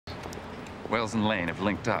Wells and Lane have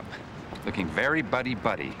linked up, looking very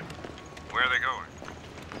buddy-buddy. Where are they going?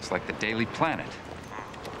 It's like the Daily Planet.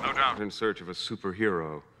 No doubt in search of a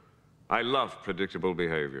superhero. I love predictable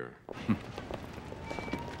behavior.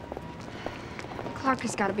 Clark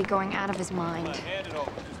has got to be going out of his mind. Hand it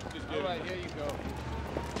over. All right, here you go.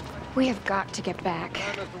 We have got to get back.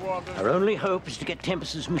 Our only hope is to get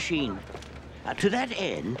Tempus's machine. To that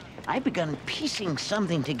end, I've begun piecing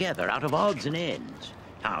something together out of odds and ends.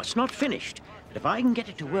 Now, it's not finished, but if I can get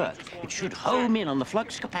it to work, it should home in on the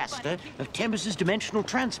flux capacitor of Tempus's dimensional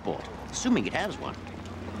transport, assuming it has one.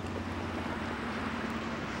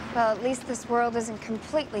 Well, at least this world isn't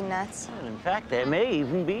completely nuts. Well, in fact, there may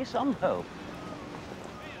even be some hope.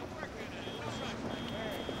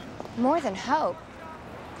 More than hope.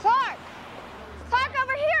 Clark! Clark,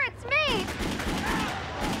 over here, it's me!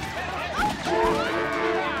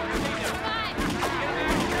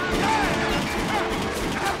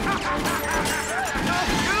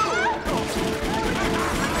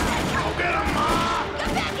 Go get him, Ma!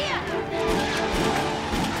 Come back here!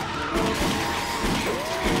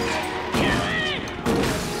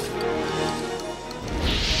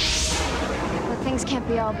 But things can't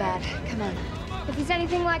be all bad. Come on. If he's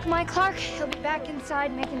anything like my Clark, he'll be back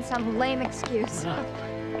inside making some lame excuse.